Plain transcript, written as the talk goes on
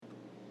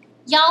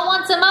Y'all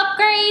want some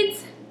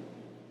upgrades?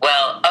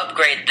 Well,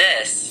 upgrade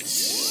this.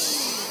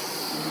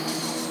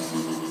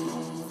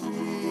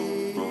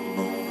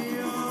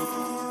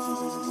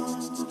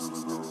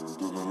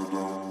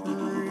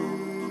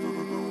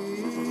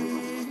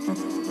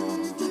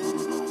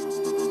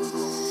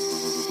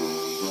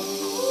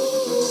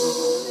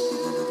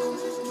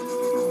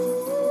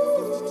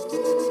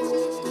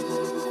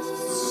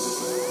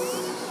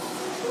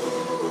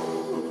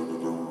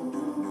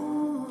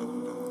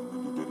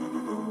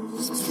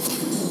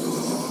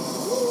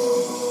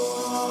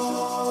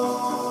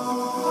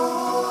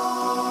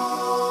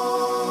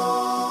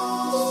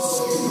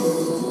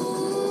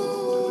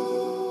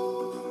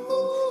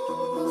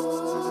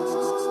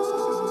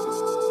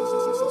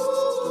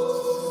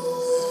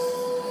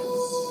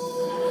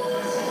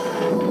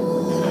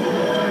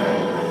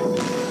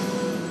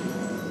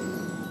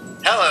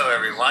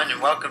 And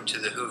welcome to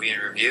the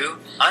Whovian Review.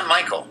 I'm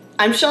Michael.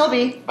 I'm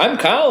Shelby. I'm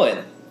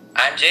Colin.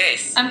 I'm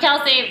Jace. I'm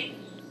Kelsey.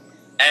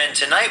 And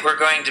tonight we're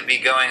going to be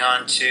going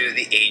on to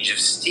The Age of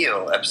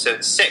Steel,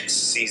 Episode 6,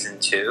 Season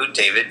 2,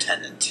 David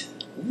Tennant.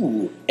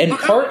 Ooh, and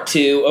Part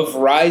 2 of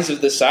Rise of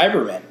the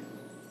Cybermen.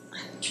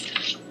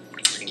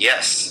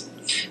 Yes.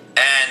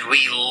 And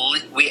we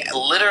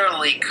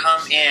literally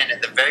come in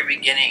at the very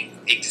beginning,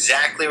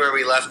 exactly where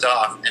we left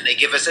off, and they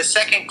give us a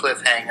second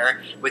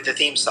cliffhanger with the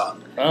theme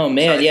song. Oh,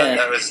 man, so yeah.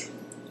 That was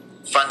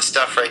fun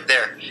stuff right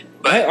there.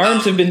 But, my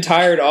arms have been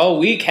tired all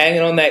week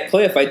hanging on that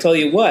cliff. I tell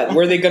you what,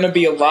 were they going to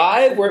be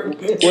alive? Were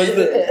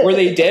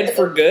they dead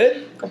for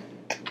good?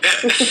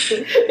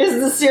 Is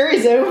the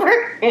series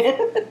over? Yeah,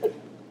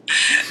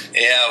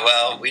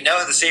 well, we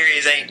know the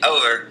series ain't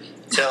over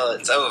till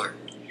it's over.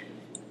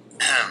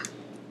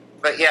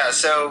 But yeah,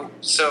 so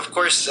of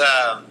course,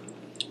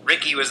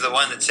 Ricky was the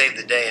one that saved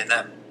the day in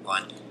that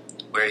one,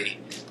 where he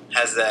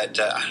has that.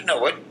 I don't know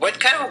what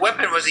kind of a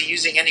weapon was he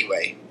using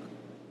anyway.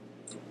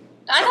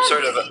 I thought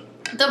sort of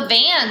the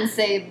van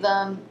saved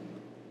them.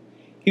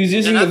 He was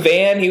using the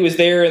van. He was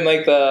there in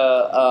like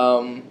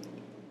the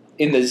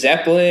in the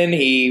Zeppelin.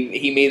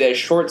 He made a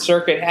short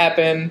circuit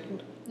happen.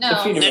 No,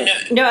 at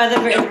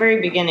the very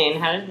beginning.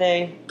 How did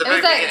they? It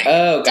was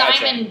that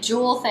gotcha. diamond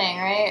jewel thing,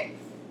 right?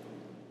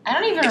 I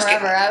don't even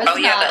remember.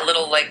 That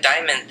little like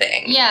diamond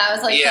thing. Yeah, it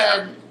was like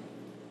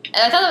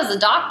I thought it was the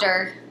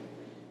doctor.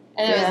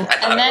 And,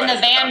 then the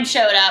van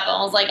showed up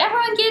and was like,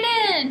 "Everyone get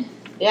in!"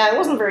 Yeah, it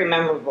wasn't very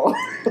memorable.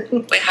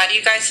 Wait, how do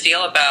you guys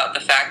feel about the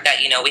fact that,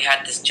 we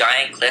had this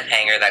giant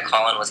cliffhanger that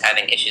Colin was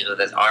having issues with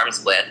his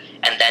arms with,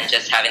 and then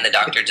just having the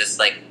doctor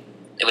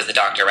it was the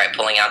doctor, right,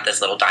 pulling out this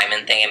little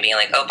diamond thing and being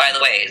like, oh, by the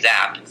way,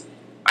 zap.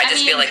 I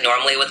feel like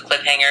normally with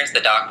cliffhangers,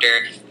 the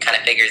doctor kind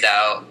of figures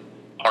out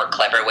more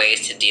clever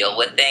ways to deal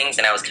with things,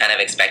 and I was kind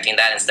of expecting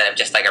that instead of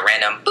just like a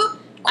random boop.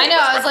 I know,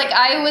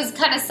 I was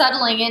kind of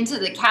settling into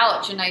the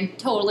couch, and I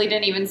totally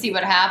didn't even see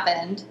what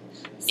happened.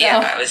 So,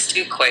 yeah, it was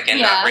too quick and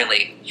not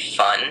really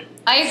fun.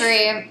 I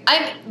agree.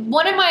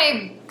 One of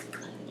my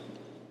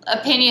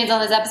opinions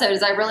on this episode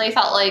is I really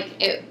felt like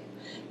it,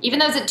 even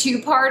though it's a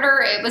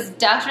two-parter, it was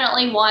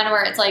definitely one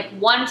where it's like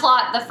one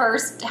plot the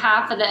first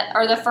half of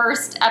the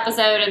first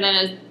episode, and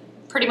then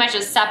pretty much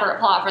a separate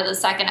plot for the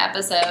second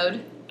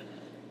episode.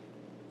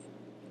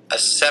 A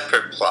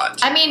separate plot.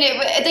 I mean,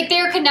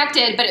 they were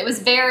connected, but it was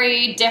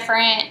very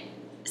different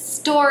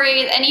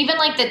stories, and even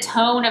like the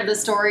tone of the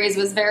stories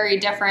was very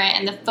different,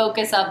 and the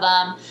focus of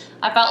them.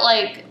 I felt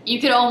like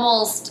you could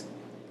almost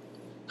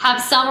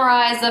have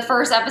summarized the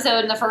first episode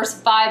in the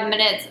first 5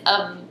 minutes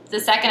of the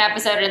second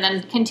episode, and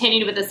then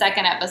continued with the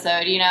second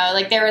episode.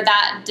 Like they were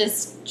that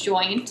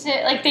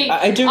disjointed. Like they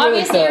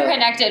obviously were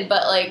connected,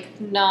 but like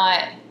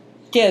not.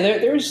 Yeah,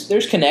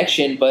 there's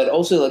connection, but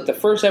also like the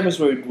first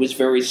episode was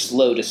very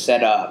slow to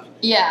set up.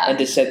 Yeah. And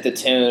to set the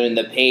tone and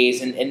the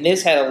pace, and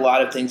this had a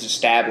lot of things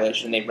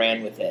established, and they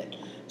ran with it.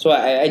 So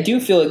I do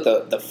feel like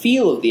the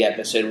feel of the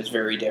episode was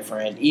very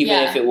different, even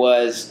if it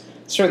was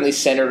certainly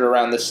centered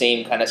around the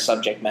same kind of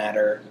subject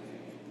matter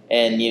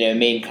and,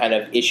 main kind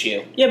of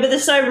issue. Yeah, but the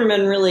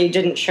Cybermen really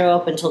didn't show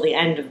up until the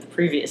end of the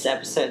previous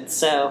episode,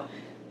 so...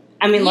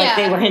 I mean,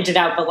 they were hinted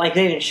out, but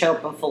they didn't show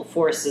up in full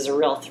force as a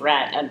real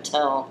threat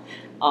until...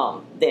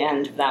 the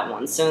end of that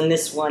one. So in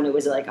this one, it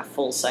was like a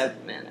full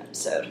Cyberman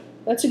episode.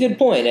 That's a good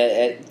point.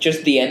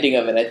 Just the ending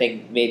of it, I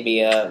think, made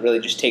me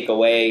really just take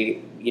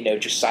away,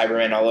 just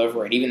Cyberman all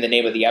over it. Even the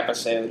name of the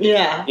episode.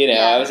 Yeah.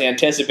 I was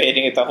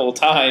anticipating it the whole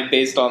time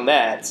based on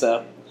that.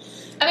 So,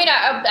 I mean,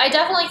 I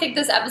definitely think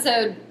this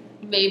episode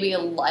made me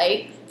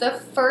like the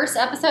first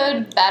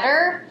episode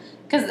better,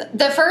 because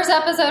the first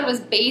episode was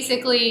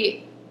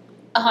basically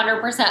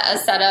 100% a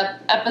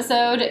setup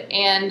episode,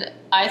 and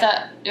I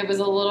thought it was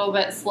a little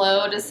bit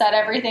slow to set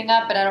everything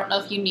up, but I don't know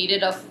if you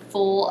needed a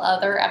full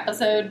other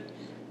episode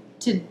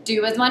to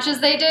do as much as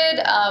they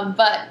did.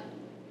 But,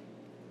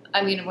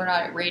 I mean, we're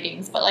not at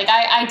ratings, but,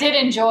 I did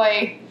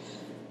enjoy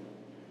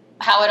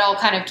how it all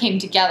kind of came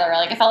together.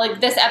 I felt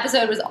like this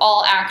episode was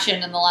all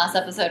action, and the last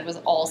episode was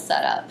all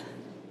set up.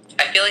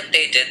 I feel like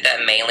they did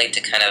that mainly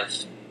to kind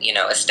of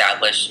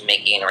establish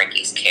Mickey and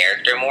Ricky's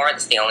character more.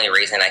 That's the only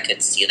reason I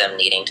could see them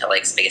needing to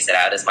space it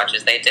out as much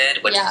as they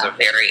did, which is a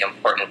very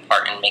important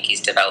part in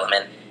Mickey's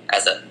development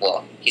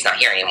he's not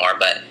here anymore,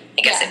 but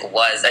I guess it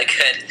was a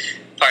good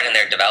part in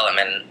their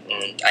development,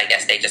 and I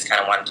guess they just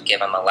kind of wanted to give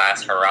him a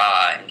last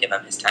hurrah and give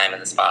him his time in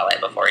the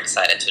spotlight before he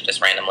decided to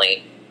just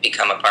randomly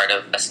become a part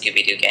of a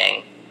Scooby-Doo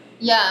gang.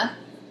 Yeah.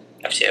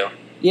 Of two.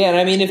 Yeah, and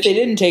I mean, if they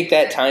didn't take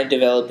that time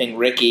developing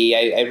Ricky,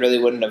 I really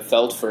wouldn't have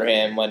felt for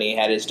him when he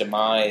had his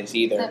demise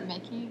either. Is that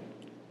Mickey?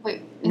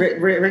 Wait.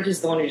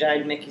 Ricky's the one who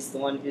died, Mickey's the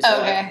one who's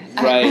alive.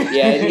 Okay. Right,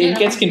 yeah, it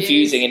gets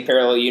confusing in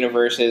parallel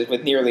universes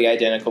with nearly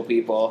identical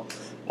people.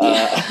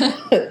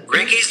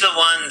 Ricky's the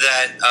one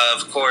that,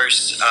 of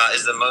course,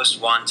 is the most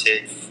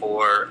wanted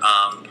for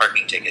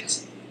parking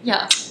tickets.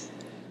 Yeah.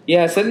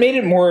 Yeah, so that made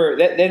it more.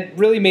 That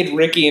really made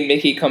Ricky and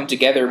Mickey come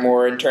together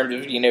more in terms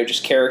of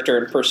just character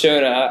and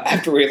persona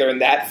after we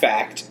learned that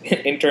fact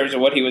in terms of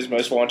what he was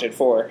most wanted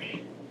for.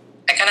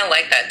 I kind of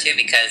like that too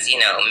because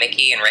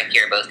Mickey and Ricky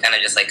are both kind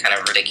of just kind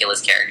of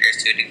ridiculous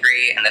characters to a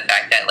degree, and the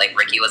fact that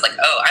Ricky was like,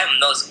 "Oh, I'm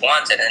most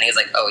wanted," and he's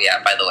like, "Oh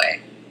yeah, by the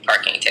way,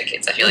 parking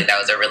tickets." I feel like that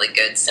was a really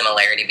good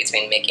similarity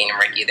between Mickey and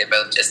Ricky. They're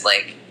both just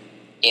a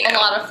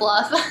lot of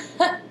fluff.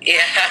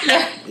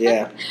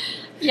 Yeah.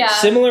 Yeah.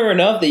 Similar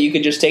enough that you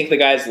could just take the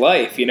guy's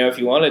life, if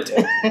you wanted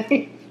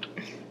to.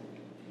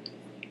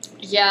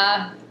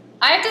 Yeah.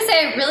 I have to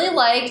say, I really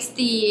liked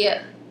the,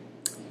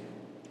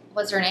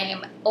 what's her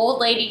name? Old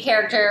lady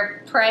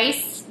character,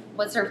 Price.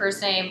 What's her first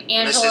name?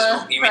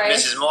 Angela You mean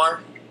Price. Mrs.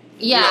 Moore?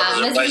 Yeah,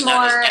 Mrs.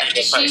 Moore.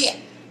 Price.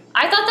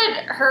 I thought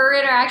that her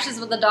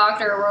interactions with the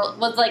doctor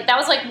was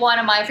one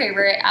of my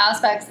favorite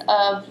aspects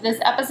of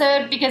this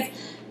episode because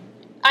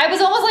I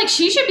was almost like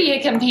she should be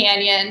a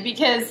companion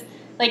because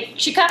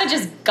she kind of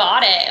just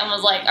got it and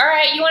was like, all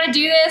right, you want to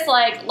do this?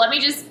 Let me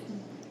just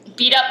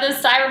beat up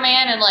this Cyberman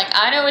and,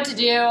 I know what to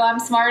do. I'm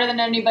smarter than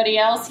anybody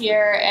else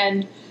here.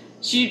 And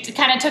she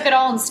kind of took it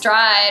all in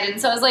stride. And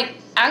so I was,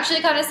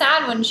 actually kind of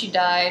sad when she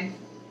died.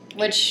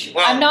 Which,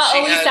 I'm not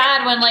always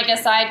sad when, a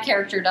side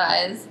character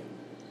dies.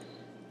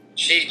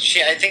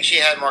 I think she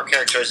had more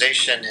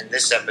characterization in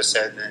this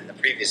episode than in the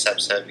previous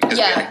episode because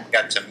we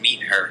got to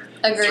meet her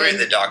through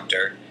the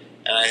doctor.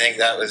 And I think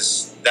that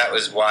was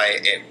why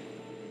it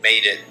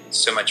made it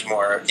so much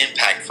more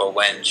impactful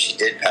when she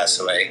did pass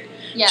away.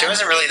 Yeah. She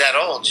wasn't really that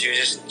old. She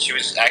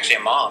was actually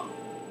a mom.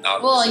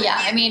 Obviously. Well, yeah,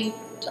 I mean,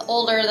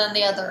 older than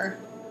the other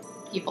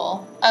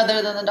people,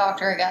 other than the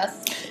doctor, I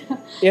guess.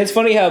 Yeah, it's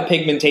funny how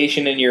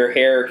pigmentation in your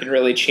hair can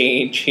really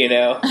change,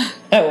 how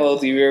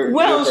old you were.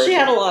 Well, she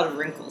had a lot of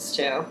wrinkles,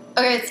 too.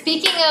 Okay,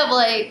 speaking of,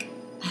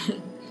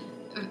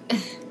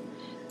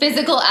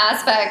 physical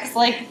aspects,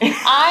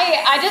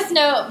 I just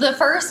know the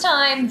first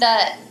time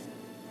that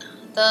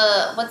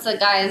what's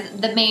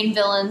the main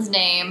villain's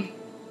name?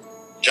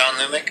 John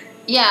Lumick?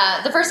 Yeah,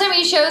 the first time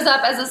he shows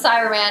up as a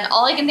Cyberman,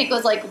 all I can think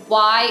was,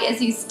 why is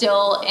he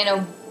still in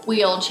a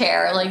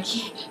wheelchair?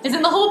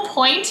 Isn't the whole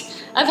point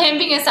of him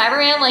being a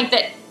Cyberman,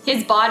 that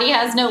his body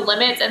has no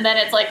limits, and then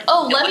it's let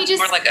me just...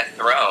 more like a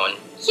throne.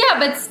 Yeah,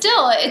 but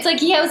still, it's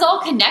he was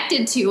all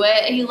connected to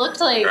it. He looked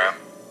like...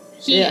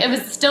 It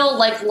was still,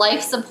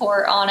 life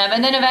support on him,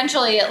 and then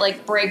eventually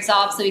it, breaks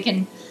off so he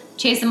can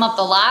chase him up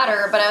the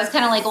ladder, but I was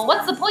kind of well,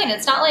 what's the point?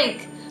 It's not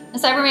like a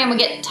Cyberman would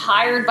get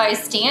tired by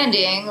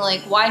standing.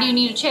 Why do you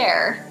need a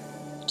chair?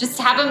 Just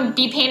have him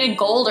be painted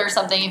gold or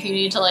something if you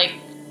need to,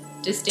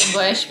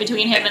 distinguish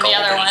between him and the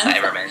other one.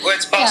 Cyberman. Well,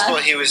 it's possible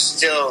he was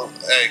still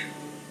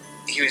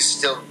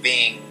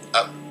being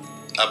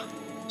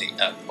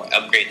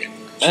upgraded.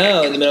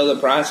 Oh, in the middle of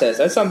the process.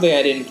 That's something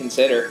I didn't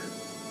consider.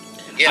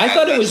 Yeah, I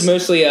thought it was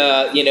mostly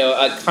a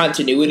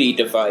continuity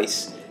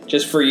device.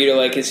 Just for you to,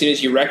 as soon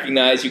as you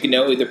recognize, you can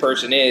know who the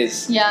person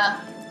is. Yeah.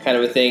 Kind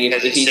of a thing.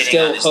 If he's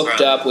still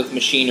hooked up with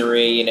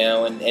machinery,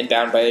 and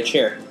bound by a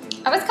chair.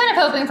 I was kind of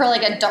hoping for,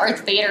 a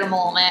Darth Vader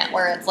moment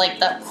where it's,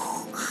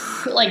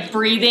 the,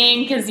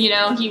 breathing, because, he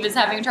was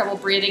having trouble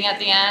breathing at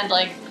the end.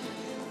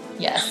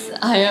 Yes,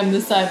 I am the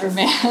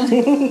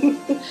Cyberman.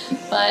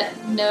 But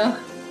no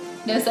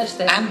such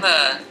thing. I have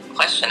a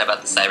question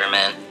about the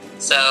Cybermen.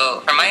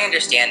 So, from my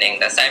understanding,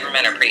 the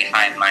Cybermen are pretty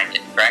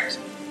hive-minded, correct?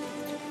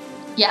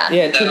 Yeah.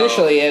 Yeah,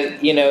 traditionally,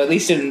 at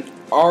least in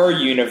our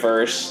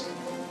universe.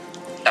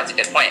 That's a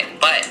good point.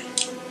 But,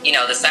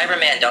 the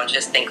Cybermen don't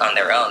just think on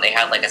their own. They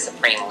have, a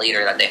supreme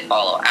leader that they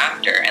follow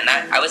after. And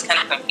I was kind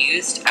of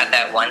confused at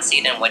that one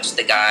scene in which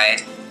the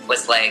guy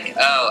was like,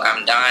 oh,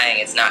 I'm dying,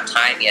 it's not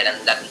time yet.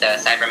 And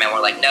the Cybermen were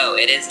like, no,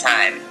 it is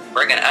time.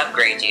 We're going to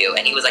upgrade you.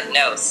 And he was like,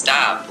 no,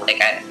 stop.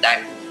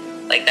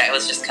 That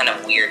was just kind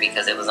of weird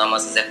because it was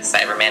almost as if the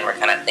Cybermen were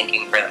kind of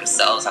thinking for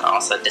themselves and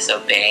also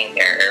disobeying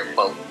their,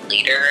 quote,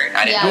 leader.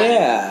 I didn't know what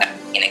that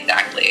mean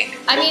exactly.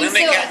 I don't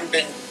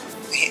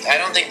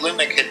think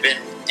Lumick had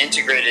been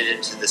integrated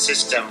into the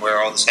system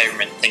where all the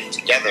Cybermen think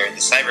together. The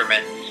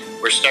Cybermen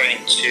were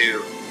starting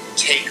to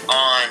take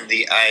on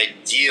the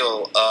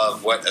ideal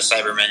of what a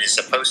Cyberman is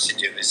supposed to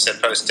do. Is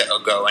supposed to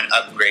go and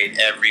upgrade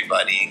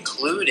everybody,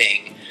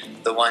 including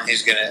the one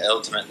who's going to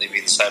ultimately be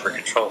the cyber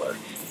controller.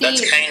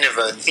 that's kind of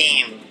a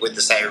theme with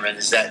the Cybermen,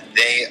 is that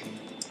they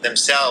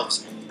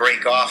themselves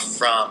break off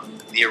from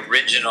the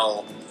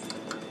original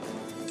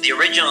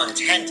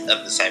intent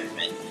of the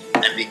Cybermen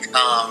and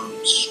become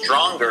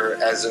stronger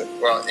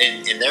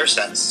in their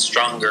sense,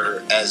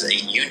 stronger as a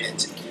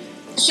unit.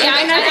 So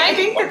I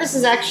think that this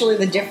is actually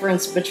the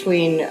difference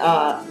between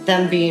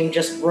them being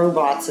just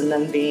robots and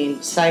them being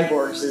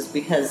cyborgs, is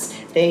because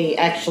they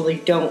actually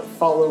don't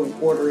follow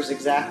orders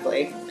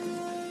exactly.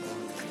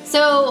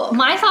 So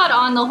my thought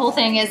on the whole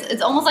thing is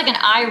it's almost like an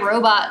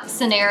iRobot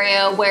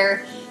scenario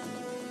where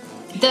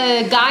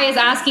the guy is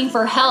asking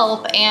for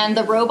help and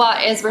the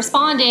robot is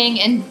responding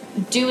and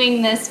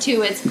doing this to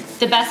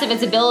the best of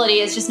its ability.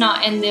 It's just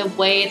not in the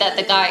way that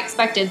the guy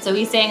expected. So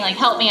he's saying, like,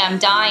 help me, I'm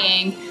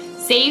dying,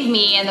 save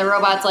me. And the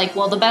robot's like,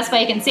 well, the best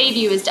way I can save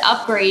you is to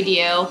upgrade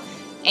you.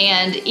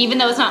 And even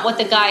though it's not what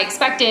the guy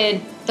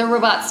expected, the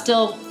robot's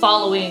still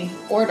following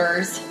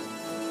orders.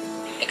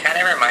 It kind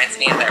of reminds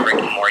me of that Rick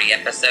and Morty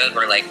episode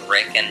where, like,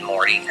 Rick and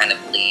Morty kind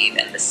of leave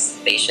and the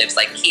spaceship's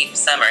like, keep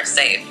Summer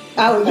safe.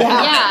 Oh,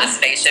 yeah. And the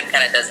spaceship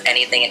kind of does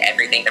anything and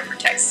everything to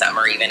protect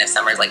Summer, even if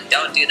Summer's like,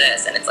 don't do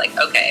this. And it's like,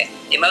 okay,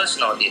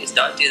 emotional abuse,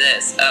 don't do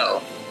this.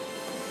 Oh,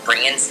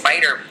 bring in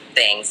spider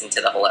things into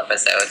the whole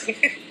episode,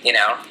 you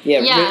know?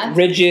 Yeah.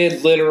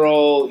 Rigid,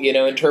 literal,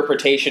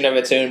 interpretation of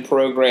its own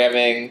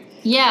programming.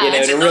 Yeah.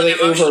 To really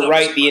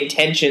overwrite the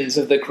intentions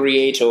of the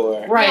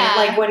creator. Right,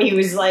 like when he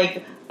was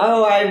like,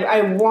 oh,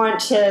 I want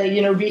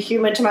to, be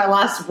human to my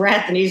last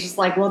breath. And he's just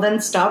like, well, then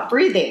stop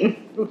breathing.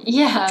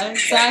 Yeah,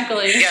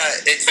 exactly. Yeah,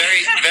 it's very,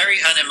 very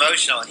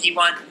unemotional.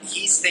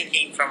 He's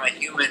thinking from a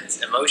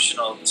human's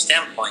emotional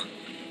standpoint.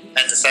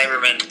 And the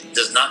Cyberman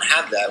does not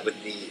have that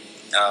with the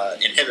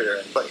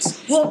inhibitor in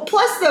place. Well,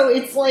 plus, though,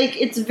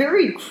 it's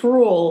very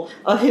cruel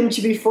of him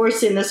to be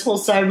forcing this whole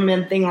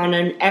Cyberman thing on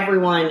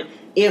everyone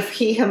if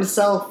he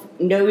himself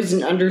knows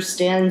and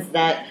understands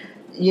that,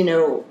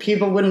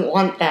 people wouldn't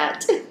want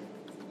that.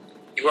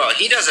 Well,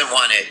 he doesn't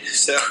want it,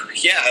 so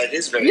yeah, it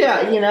is very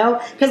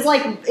cool. Because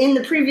like in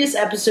the previous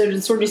episode,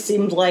 it sort of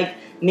seemed like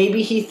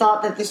maybe he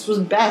thought that this was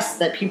best,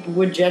 that people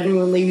would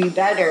genuinely be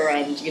better,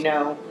 and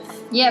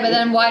Yeah, but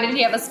then why did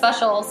he have a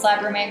special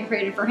Cyberman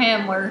created for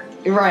him where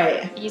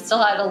he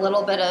still had a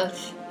little bit of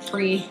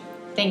free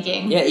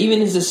thinking? Yeah, even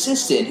his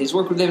assistant, he's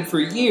worked with him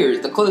for years.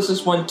 The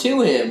closest one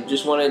to him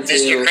just wanted to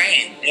Mr.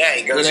 Crane. Yeah,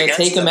 he goes against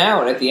take him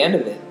out at the end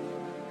of it.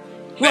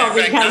 Well, in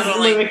fact, because not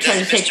only Luke tried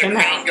does to take Mr. him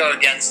Crane out. go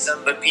against him,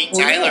 but Pete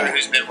Tyler,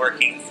 who's been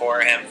working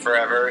for him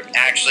forever,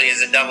 actually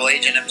is a double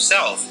agent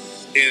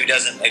himself who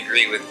doesn't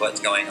agree with what's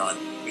going on,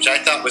 which I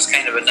thought was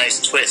kind of a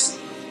nice twist.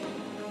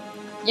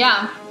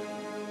 Yeah.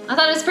 I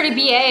thought it was pretty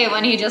BA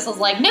when he just was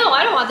like, no,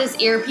 I don't want this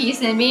earpiece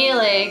in me.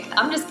 Like,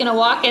 I'm just going to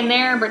walk in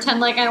there and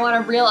pretend like I want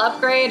a real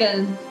upgrade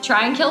and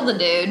try and kill the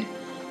dude.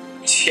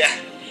 Yeah.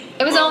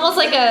 It was almost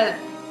like a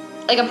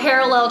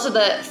parallel to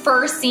the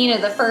first scene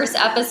of the first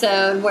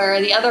episode where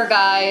the other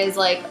guy is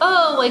like,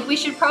 oh, like we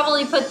should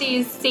probably put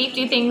these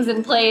safety things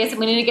in place and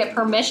we need to get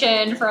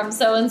permission from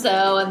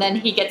so-and-so, and then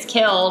he gets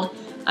killed.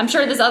 I'm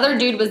sure this other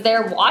dude was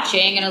there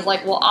watching and is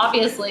like, well,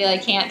 obviously I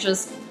can't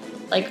just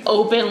like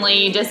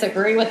openly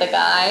disagree with the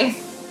guy.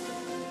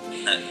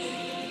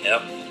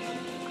 Yep.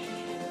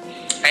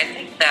 I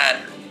think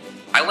that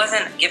I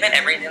wasn't, given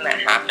everything that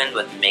happened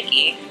with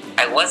Mickey,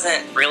 I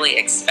wasn't really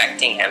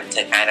expecting him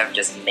to kind of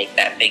just make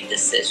that big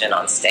decision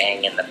on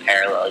staying in the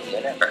parallel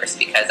universe,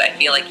 because I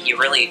feel like he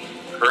really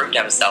proved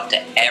himself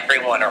to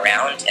everyone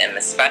around him,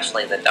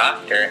 especially the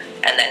Doctor,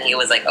 and then he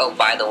was like, oh,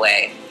 by the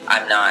way,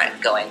 I'm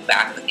not going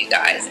back with you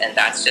guys, and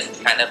that's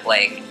just kind of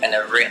like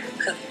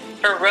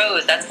for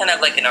Rose, that's kind of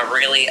like in a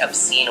really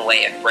obscene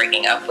way of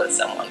breaking up with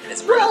someone.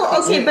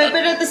 Well, okay, but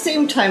at the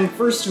same time,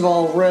 first of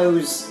all,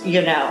 Rose,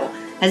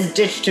 has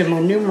ditched him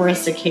on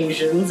numerous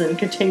occasions and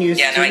continues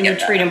to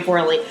treat him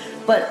poorly.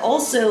 But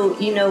also,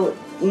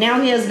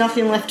 now he has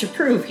nothing left to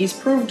prove. He's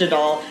proved it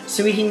all,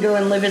 so he can go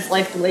and live his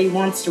life the way he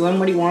wants to, and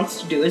what he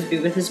wants to do is be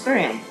with his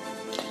Graham.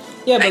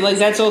 Yeah, but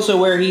that's also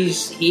where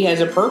he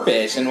has a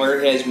purpose and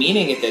where he has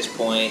meaning at this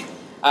point.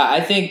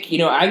 I think,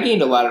 I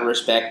gained a lot of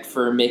respect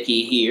for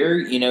Mickey here.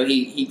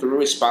 He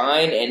grew his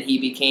spine and he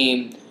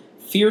became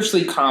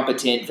fiercely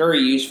competent, very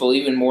useful,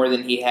 even more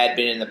than he had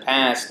been in the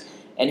past.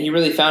 And he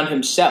really found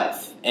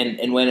himself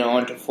and went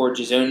on to forge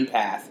his own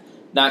path,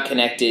 not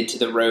connected to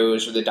the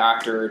Rose or the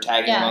Doctor or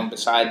tagging along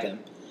beside them.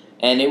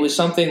 And it was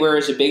something where it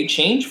was a big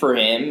change for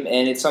him,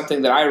 and it's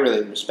something that I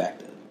really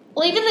respected.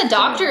 Well, even the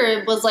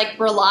Doctor was like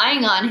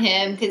relying on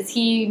him because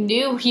he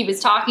knew he was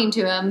talking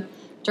to him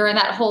during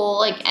that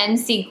whole end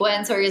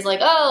sequence where he's like,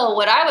 oh,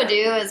 what I would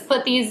do is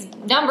put these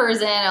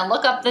numbers in and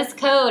look up this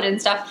code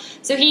and stuff.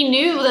 So he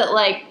knew that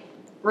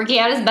Ricky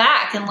had his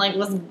back and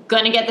was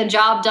going to get the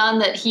job done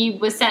that he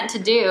was sent to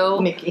do.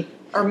 Mickey.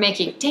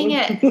 Dang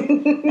it.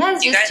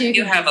 That's you just guys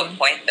do have a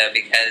point, though,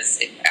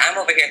 because I'm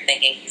over here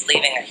thinking he's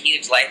leaving a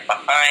huge life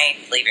behind,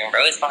 he's leaving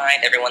Rose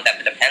behind, everyone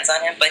that depends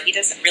on him, but he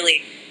doesn't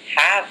really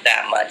have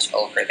that much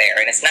over there.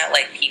 And it's not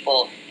like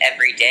people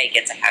every day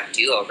get to have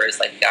do-overs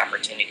like the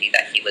opportunity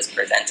that he was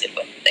presented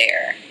with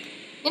there.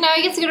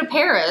 He gets to go to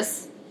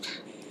Paris.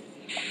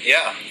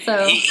 Yeah.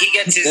 So he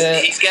gets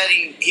he's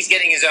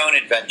getting his own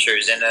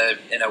adventures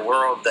in a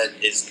world that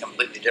is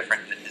completely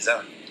different than his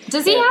own.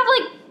 Does he have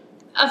like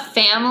a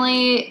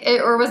family,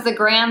 or was the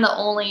Gran the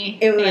only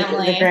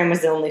family? The Gran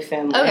was the only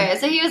family. Okay,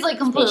 so he was like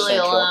completely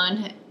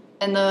alone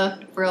in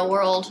the real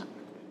world.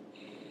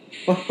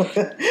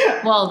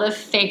 Well, the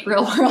fake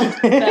real world.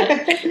 Feel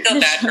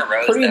bad for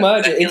Rose. Pretty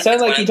much. It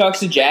sounds like he talks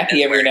to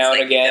Jackie every now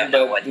and again,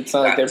 but it's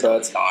not like they're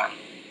both gone.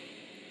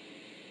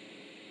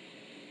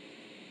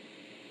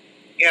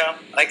 Yeah,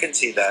 I can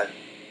see that.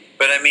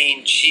 But I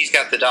mean, she's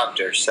got the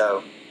doctor,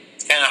 so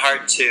it's kind of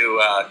hard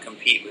to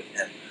compete with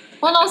him.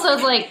 Well, and also,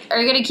 it's like, are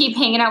you going to keep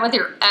hanging out with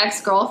your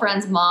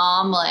ex-girlfriend's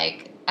mom,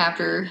 like,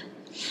 after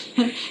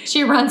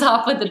she runs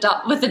off with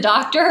the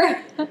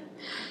doctor?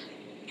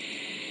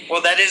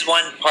 Well, that is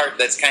one part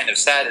that's kind of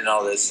sad in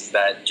all this, is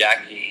that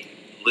Jackie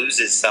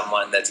loses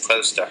someone that's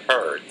close to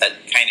her that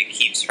kind of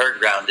keeps her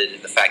grounded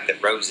in the fact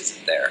that Rose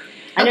isn't there.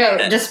 I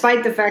know,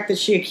 despite the fact that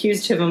she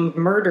accused him of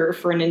murder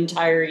for an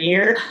entire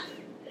year.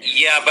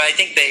 Yeah, but I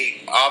think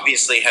they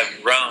obviously have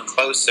grown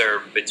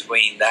closer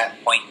between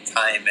that point in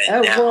time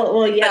and now.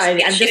 Well, yeah,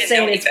 I'm just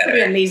saying it's a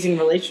pretty amazing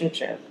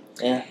relationship.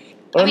 Yeah.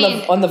 But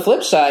on the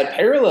flip side,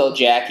 Parallel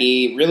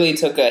Jackie really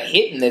took a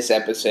hit in this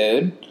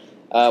episode.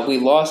 We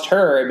lost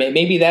her.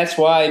 Maybe that's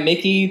why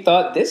Mickey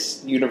thought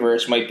this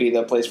universe might be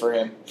the place for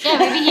him. Yeah,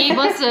 maybe he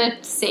wants to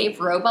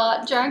save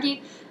Robot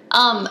Jackie.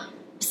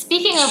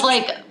 Speaking of,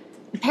 like,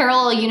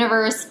 parallel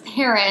universe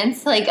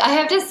parents, like, I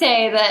have to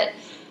say that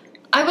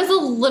I was a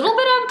little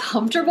bit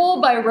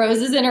uncomfortable by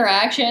Rose's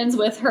interactions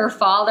with her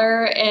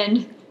father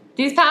in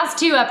these past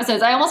 2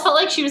 episodes. I almost felt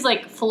like she was,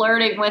 like,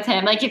 flirting with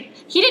him. Like, if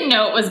he didn't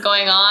know what was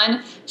going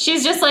on,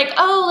 she's just like,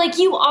 oh, like,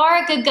 you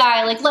are a good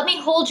guy. Like, let me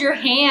hold your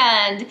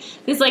hand.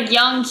 This, like,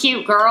 young,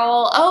 cute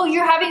girl. Oh,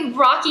 you're having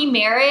rocky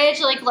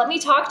marriage? Like, let me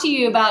talk to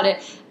you about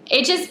it.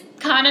 It just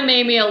kind of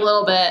made me a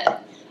little bit.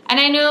 And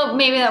I know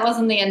maybe that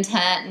wasn't the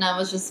intent, and I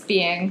was just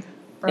being...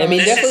 I mean,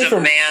 this is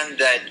a man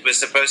that was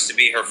supposed to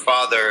be her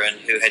father and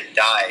who had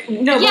died.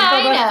 No,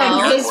 but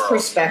from his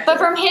perspective. But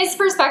from his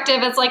perspective,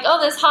 it's like, oh,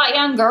 this hot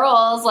young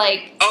girl is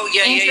like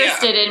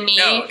interested in me,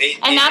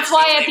 and that's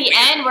why at the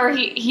end where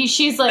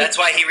she's like, that's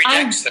why he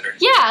rejects her.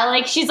 Yeah,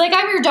 like she's like,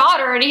 I'm your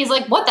daughter, and he's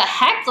like, what the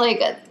heck, like.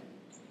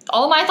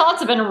 All my thoughts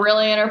have been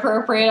really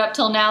inappropriate up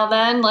till now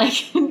then. Like,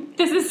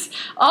 this is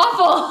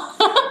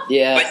awful.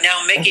 Yeah. But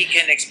now Mickey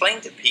can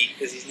explain to Pete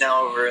because he's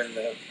now over in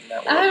that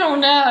world. I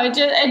don't know. I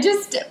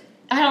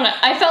don't know.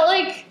 I felt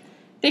like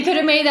they could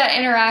have made that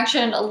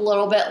interaction a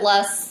little bit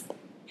less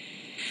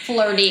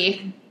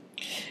flirty.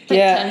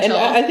 Yeah, and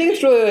I think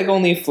it's really, like,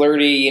 only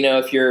flirty, you know,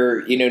 if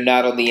you're, you know,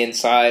 not on the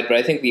inside. But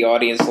I think the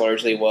audience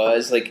largely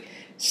was. Like,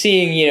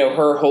 seeing, you know,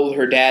 her hold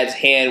her dad's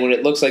hand when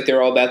it looks like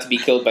they're all about to be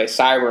killed by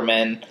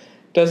Cybermen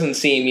doesn't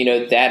seem, you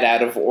know, that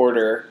out of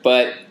order,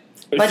 but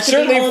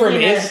certainly from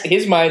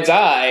his mind's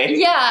eye,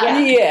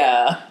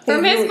 yeah.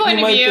 From his point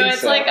of view,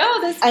 it's like, oh,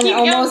 this cute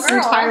young girl. Almost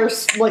entire,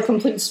 like,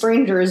 complete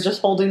stranger is just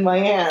holding my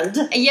hand.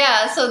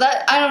 Yeah, so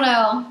that, I don't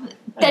know,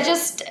 that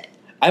just...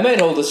 I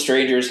might hold a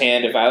stranger's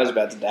hand if I was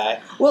about to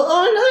die. Well,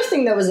 another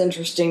thing that was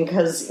interesting,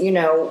 because, you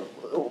know,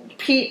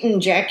 Pete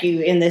and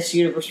Jackie in this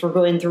universe were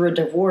going through a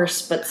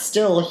divorce, but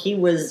still he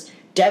was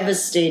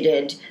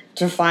devastated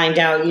to find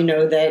out, you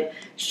know, that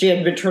she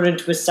had been turned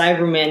into a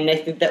Cyberman, and I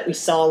think that we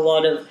saw a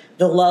lot of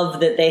the love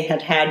that they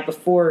had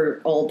before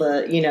all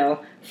the, you know,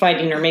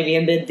 fighting, or maybe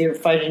amid their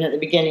fighting at the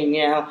beginning,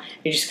 you know.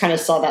 You just kind of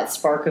saw that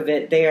spark of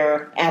it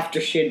there after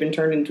she had been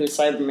turned into a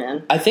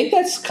Cyberman. I think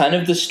that's kind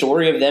of the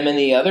story of them in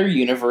the other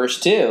universe,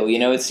 too. You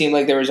know, it seemed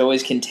like there was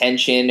always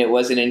contention. It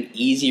wasn't an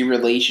easy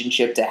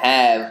relationship to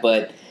have,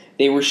 but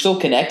they were still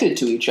connected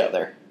to each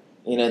other,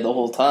 you know, the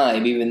whole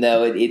time, even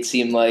though it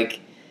seemed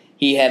like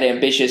he had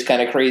ambitious, kind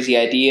of crazy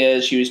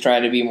ideas. She was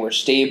trying to be more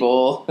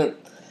stable.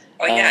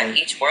 Oh, yeah, in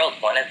each world,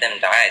 one of them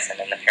dies, and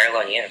in the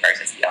parallel universe,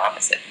 it's the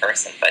opposite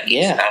person, but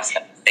each spouse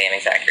has the same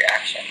exact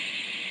reaction.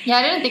 Yeah,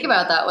 I didn't think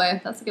about it that way.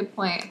 That's a good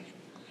point.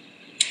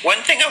 One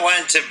thing I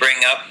wanted to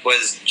bring up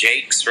was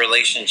Jake's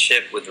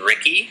relationship with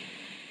Ricky.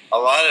 A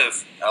lot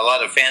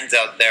of fans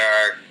out there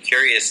are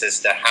curious as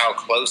to how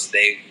close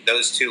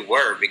those two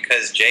were,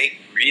 because Jake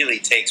really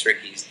takes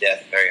Ricky's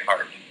death very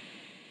hard.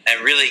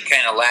 And really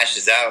kind of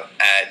lashes out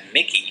at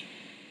Mickey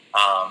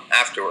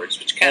afterwards,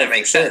 which kind of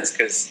makes sense,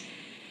 because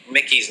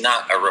Mickey's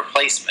not a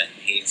replacement.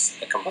 He's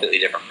a completely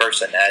different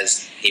person,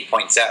 as he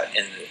points out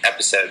in the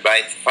episode. But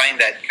I find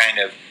that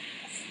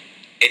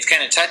it's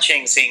kind of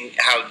touching seeing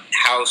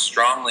how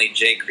strongly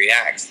Jake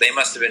reacts. They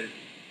must have been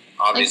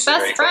obviously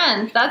like best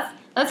friends.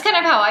 That's kind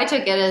of how I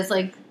took it, as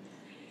like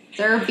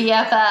they're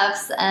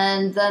BFFs,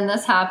 and then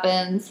this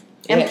happens.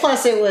 And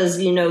plus, it was,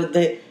 you know,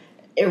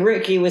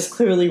 Ricky was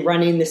clearly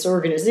running this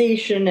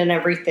organization and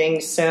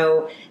everything,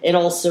 so it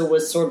also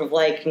was sort of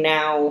like,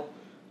 now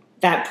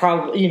that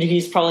probably, you know,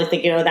 he's probably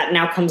thinking, oh, that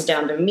now comes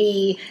down to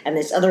me, and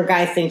this other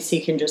guy thinks he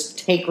can just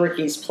take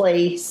Ricky's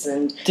place,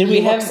 and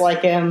he looks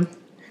like him.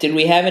 Did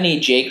we have any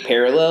Jake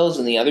parallels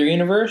in the other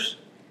universe?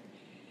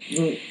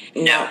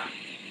 No.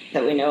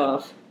 That we know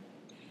of.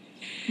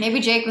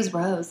 Maybe Jake was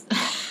Rose.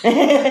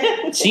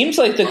 Seems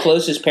like the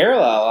closest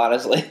parallel,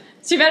 honestly.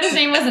 Too bad his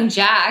name wasn't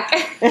Jack.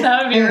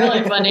 That would be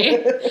really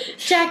funny.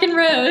 Jack and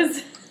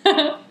Rose.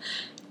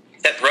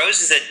 That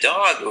Rose is a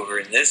dog over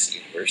in this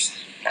universe.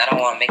 I don't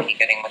want Mickey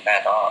getting with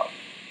that dog.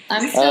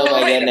 I'm still.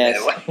 Oh my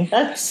goodness.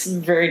 That's a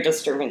very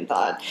disturbing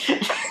thought.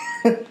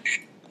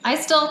 I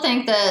still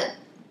think that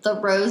the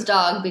Rose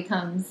dog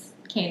becomes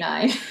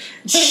canine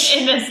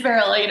in this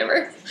parallel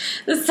universe.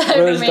 The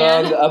Cyberman. Rose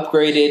dog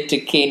upgraded to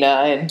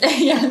canine.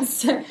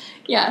 Yes.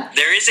 Yeah.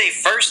 There is a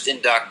first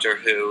in Doctor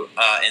Who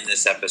in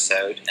this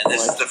episode, and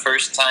this is the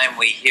first time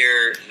we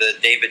hear the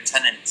David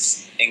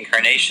Tennant's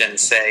incarnation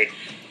say,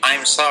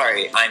 "I'm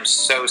sorry, I'm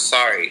so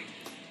sorry."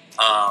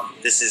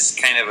 This is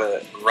kind of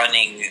a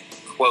running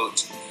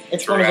quote.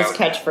 It's one of his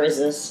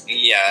catchphrases.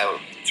 Yeah,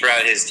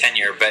 throughout his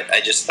tenure, but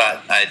I just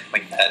thought I'd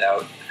point that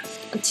out.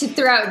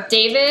 Throughout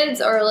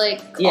David's or all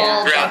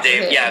throughout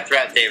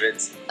throughout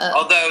David's.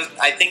 Although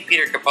I think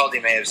Peter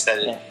Capaldi may have said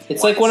it. Yeah.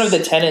 It's like one of the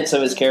tenets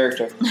of his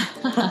character.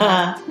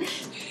 But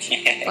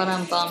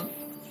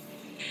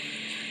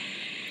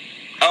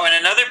Oh,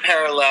 and another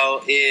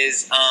parallel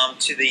is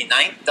to the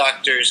Ninth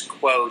Doctor's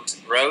quote,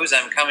 "Rose,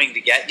 I'm coming to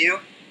get you."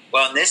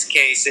 Well, in this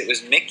case, it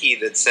was Mickey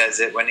that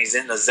says it when he's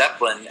in the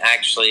Zeppelin,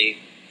 actually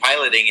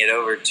piloting it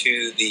over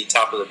to the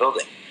top of the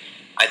building.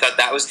 I thought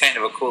that was kind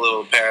of a cool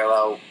little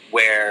parallel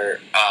where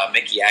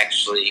Mickey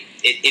actually...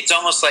 It's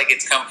almost like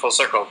it's come full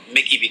circle.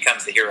 Mickey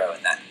becomes the hero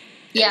in that.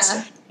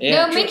 Yeah.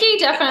 No, Mickey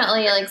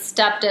definitely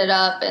stepped it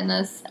up in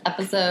this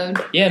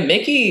episode. Yeah,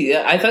 Mickey,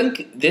 I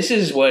think this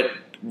is what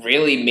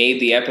really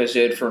made the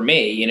episode for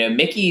me.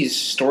 Mickey's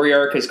story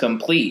arc is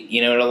complete.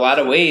 In a lot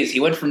of ways, he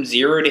went from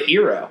zero to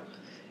hero.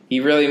 He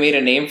really made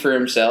a name for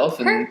himself.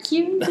 And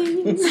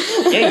Hercules.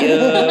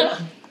 Yeah.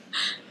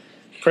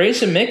 Praise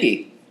to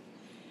Mickey.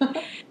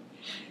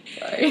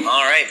 Sorry.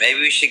 All right,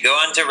 maybe we should go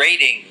on to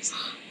ratings.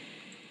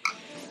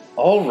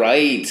 All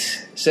right.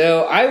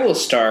 So I will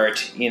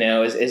start,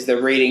 as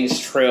the ratings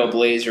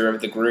trailblazer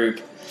of the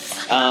group.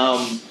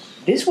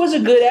 This was a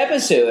good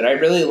episode. I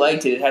really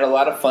liked it. It had a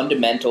lot of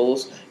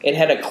fundamentals. It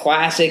had a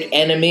classic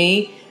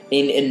enemy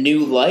in a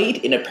new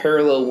light, in a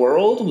parallel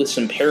world with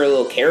some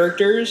parallel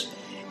characters.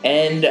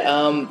 And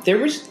there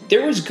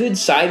was good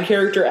side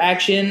character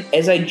action.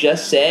 As I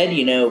just said,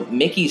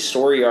 Mickey's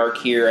story arc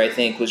here, I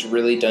think, was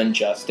really done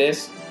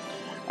justice.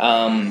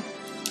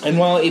 And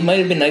while it might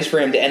have been nice for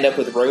him to end up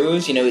with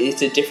Rose,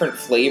 it's a different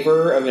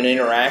flavor of an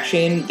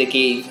interaction that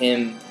gave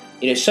him,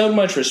 so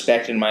much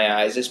respect in my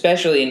eyes,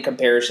 especially in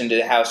comparison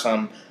to how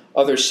some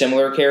other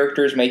similar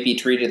characters might be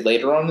treated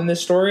later on in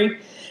this story.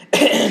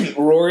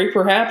 Rory,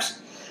 perhaps.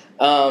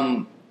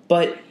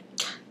 But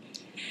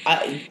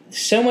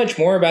so much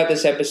more about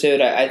this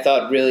episode I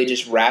thought really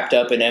just wrapped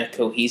up in a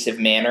cohesive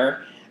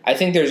manner. I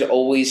think there's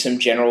always some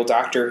general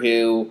Doctor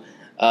Who,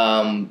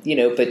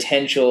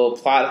 potential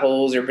plot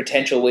holes or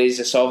potential ways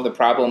to solve the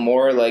problem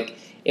more. Like,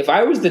 if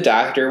I was the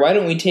Doctor, why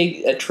don't we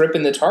take a trip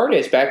in the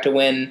TARDIS back to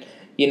when,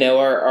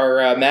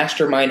 our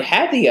mastermind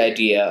had the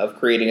idea of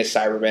creating a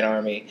Cyberman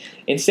army.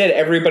 Instead,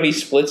 everybody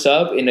splits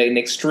up in an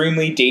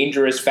extremely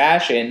dangerous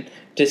fashion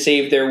to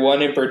save their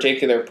one in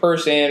particular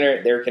person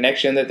or their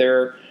connection that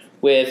they're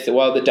with,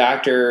 while the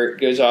Doctor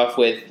goes off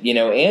with,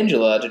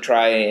 Angela to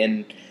try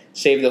and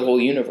save the whole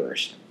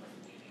universe.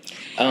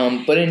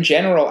 But in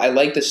general, I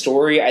like the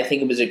story. I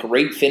think it was a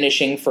great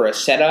finishing for a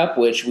setup,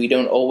 which we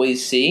don't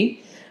always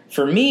see.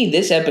 For me,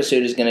 this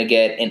episode is going to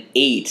get an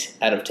 8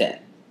 out of 10.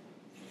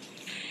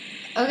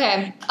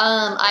 Okay,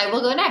 I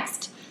will go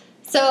next.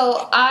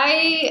 So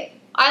I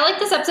like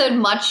this episode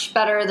much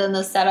better than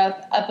the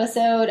setup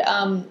episode.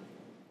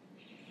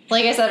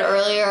 Like I said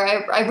earlier,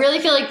 I really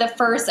feel like the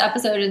first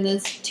episode in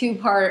this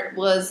 2-part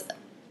was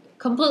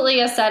completely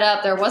a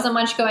setup. There wasn't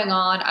much going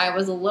on. I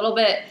was a little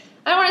bit,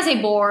 I don't want to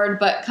say bored,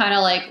 but kind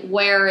of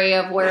wary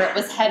of where it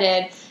was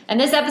headed. And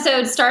this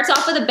episode starts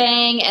off with a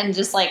bang, and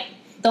just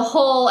the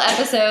whole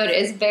episode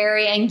is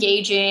very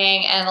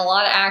engaging and a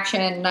lot of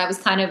action. And I was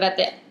kind of at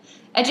the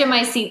edge of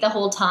my seat the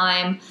whole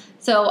time.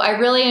 So I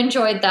really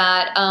enjoyed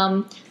that.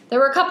 There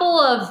were a couple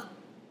of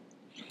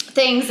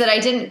things that I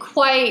didn't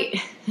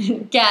quite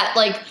get,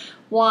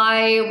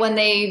 why when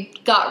they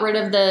got rid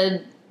of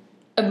the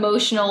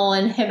emotional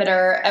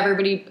inhibitor,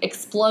 everybody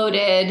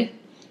exploded.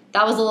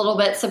 That was a little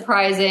bit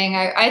surprising.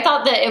 I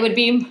thought that it would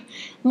be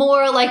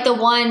more like the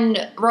one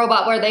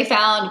robot where they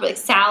found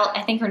Sal.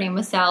 I think her name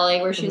was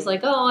Sally, where she's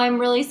 "Oh, I'm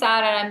really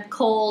sad and I'm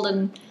cold,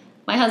 and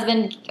my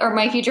husband or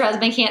my future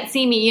husband can't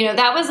see me."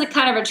 That was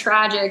kind of a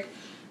tragic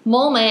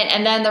moment.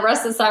 And then the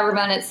rest of the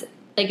Cybermen, it's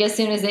as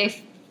soon as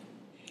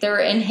their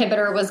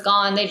inhibitor was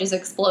gone, they just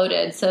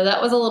exploded. So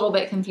that was a little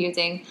bit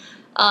confusing.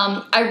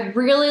 I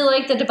really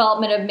liked the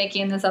development of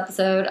Mickey in this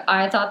episode.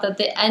 I thought that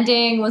the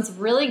ending was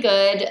really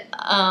good.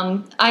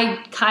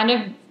 I kind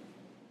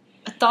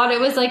of thought it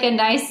was a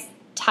nice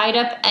tied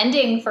up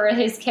ending for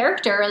his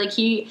character.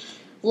 He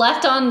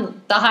left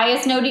on the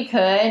highest note he could,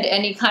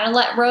 and he kind of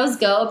let Rose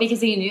go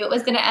because he knew it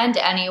was going to end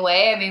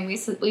anyway. I mean,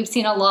 we've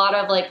seen a lot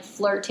of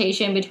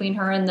flirtation between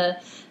her and the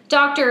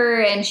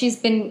Doctor, and she's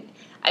been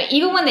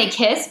even when they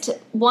kissed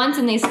once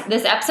in this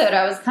episode,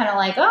 I was kind of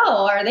like,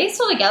 oh, are they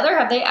still together?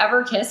 Have they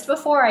ever kissed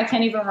before? I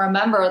can't even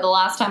remember the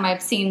last time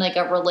I've seen like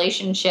a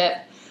relationship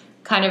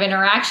kind of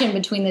interaction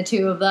between the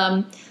two of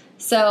them.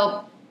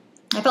 So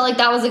I felt like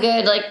that was a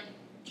good like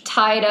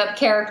tied up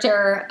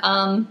character.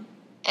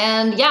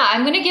 And yeah,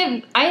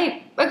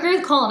 I agree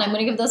with Colin. I'm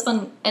going to give this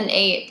one an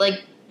 8,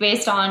 like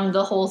based on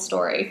the whole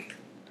story.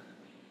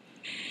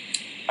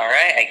 All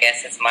right, I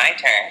guess it's my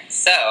turn.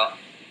 So,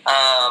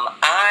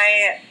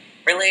 I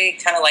really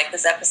kind of like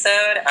this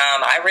episode.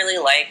 I really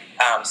like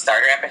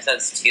starter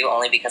episodes too,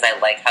 only because I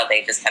like how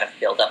they just kind of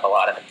build up a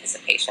lot of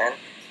anticipation.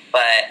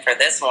 But for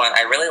this one,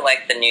 I really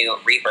liked the new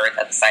rebirth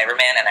of the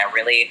Cyberman, and I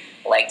really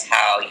liked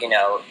how,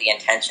 the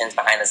intentions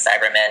behind the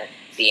Cybermen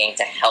being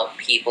to help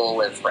people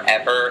live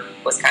forever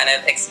was kind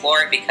of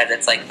explored, because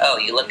it's like, oh,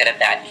 you look at a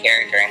bad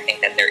character and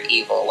think that they're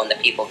evil, when the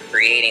people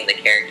creating the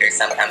characters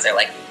sometimes are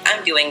like,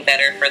 I'm doing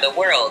better for the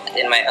world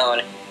in my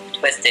own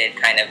twisted,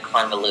 kind of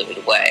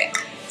convoluted way.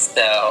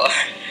 So,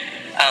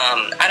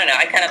 I don't know,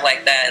 I kind of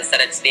like that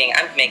instead of just being,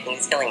 I'm making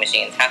these killing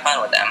machines, have fun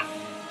with them.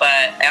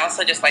 But I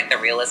also just like the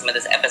realism of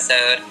this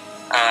episode.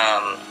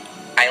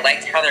 I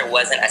liked how there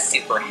wasn't a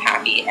super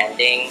happy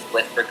ending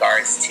with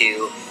regards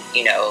to,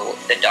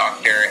 the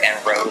Doctor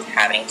and Rose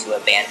having to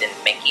abandon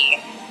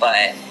Mickey,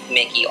 but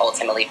Mickey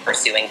ultimately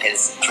pursuing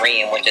his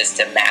dream, which is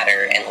to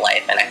matter in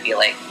life, and I feel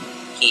like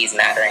he's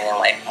mattering in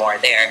life more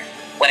there.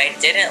 What I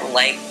didn't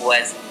like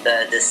was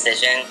the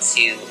decision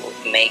to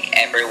make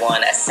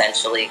everyone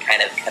essentially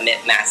kind of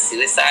commit mass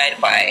suicide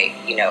by,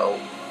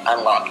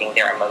 unlocking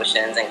their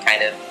emotions and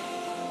kind of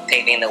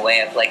paving the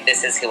way of, like,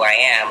 this is who I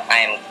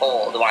am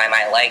cold, why am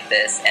I like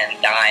this,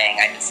 and dying.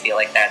 I just feel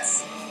like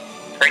that's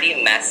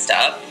pretty messed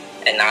up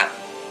and not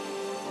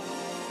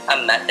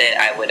a method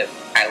I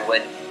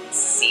would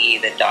see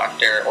the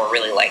Doctor, or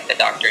really like the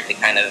Doctor, to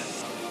kind of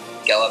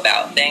go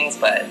about things,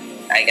 but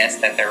I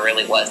guess that there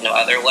really was no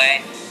other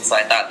way. So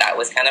I thought that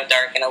was kind of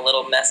dark and a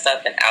little messed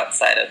up and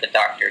outside of the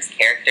Doctor's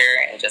character,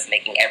 and just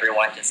making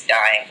everyone just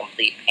die in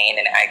complete pain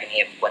and agony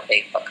of what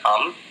they've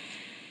become.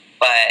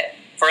 But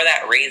for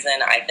that reason,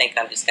 I think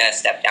I'm just going to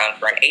step down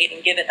for an 8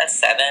 and give it a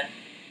 7.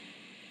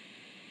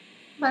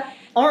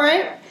 All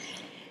right.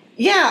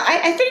 Yeah,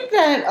 I think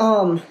that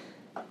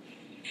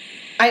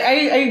I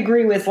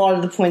agree with a lot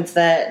of the points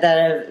that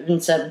have been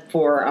said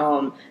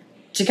before.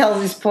 To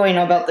Kelsey's point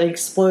about the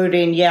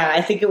exploding, yeah,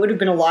 I think it would have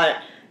been a lot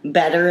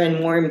better and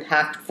more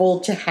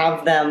impactful to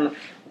have them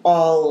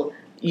all,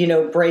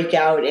 break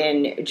out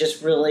in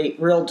just really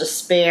real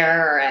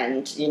despair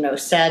and,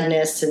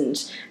 sadness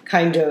and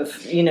kind of,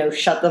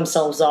 shut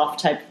themselves off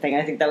type of thing.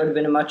 I think that would have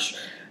been a much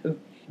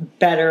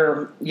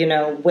better,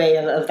 way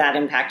of that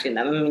impacting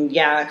them. I mean,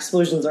 yeah,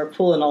 explosions are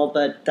cool and all,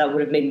 but that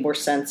would have made more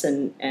sense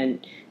and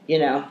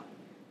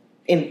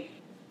it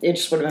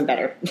just would have been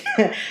better.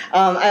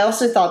 I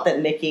also thought that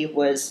Mickey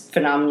was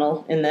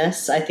phenomenal in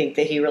this. I think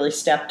that he really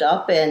stepped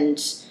up, and,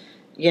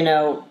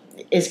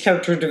 his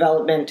character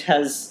development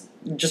has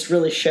just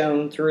really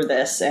shown through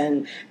this,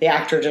 and the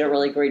actor did a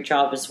really great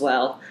job as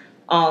well.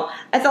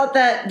 I thought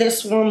that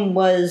this one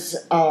was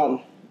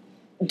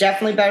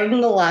definitely better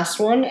than the last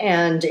one,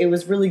 and it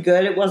was really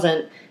good. It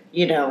wasn't,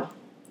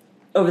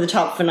 over the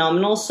top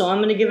phenomenal, so I'm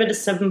going to give it a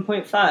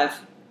 7.5.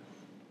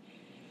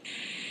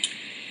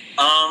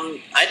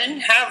 I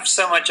didn't have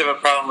so much of a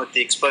problem with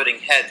the exploding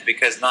heads,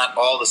 because not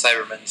all the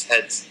Cybermen's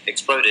heads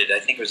exploded. I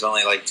think it was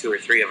only like 2 or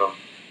 3 of them.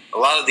 A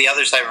lot of the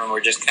other Cybermen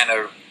were just kind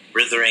of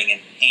writhing in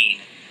pain.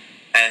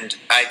 And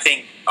I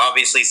think,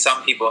 obviously,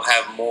 some people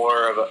have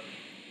more of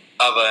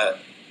a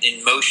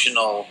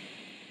emotional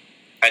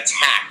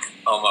attack,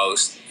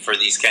 almost, for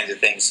these kinds of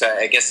things. So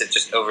I guess it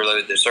just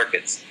overloaded their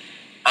circuits.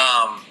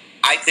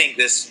 I think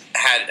this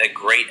had a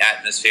great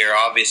atmosphere.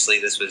 Obviously,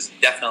 this was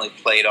definitely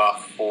played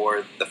off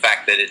for the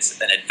fact that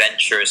it's an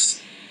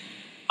adventurous,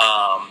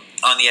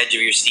 on the edge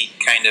of your seat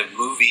kind of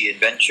movie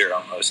adventure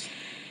almost.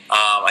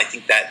 I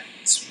think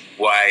that's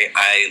why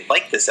I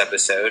like this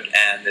episode,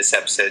 and this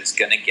episode's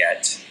going to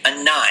get a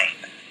 9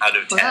 out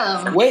of 10.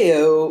 Wow.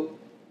 Wayo.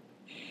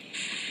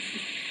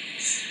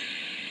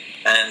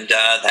 And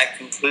that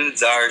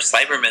concludes our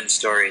Cyberman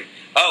story.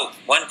 Oh,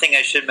 one thing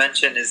I should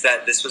mention is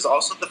that this was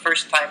also the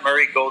first time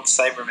Murray Gold's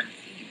Cyberman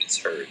theme is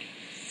heard.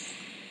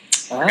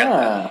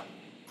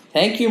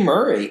 Thank you,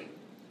 Murray.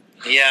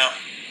 Yeah.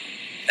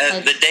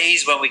 The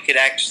days when we could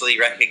actually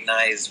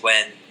recognize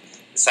when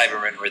the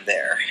Cybermen were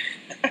there.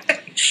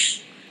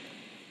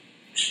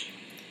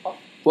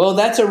 Well,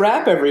 that's a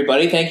wrap,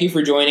 everybody. Thank you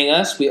for joining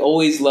us. We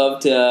always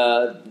love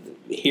to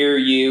hear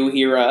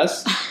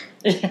us.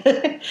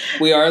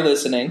 We are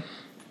listening.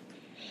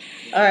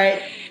 All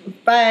right.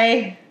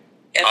 Bye.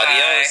 Goodbye.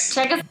 Adios.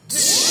 Check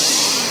us.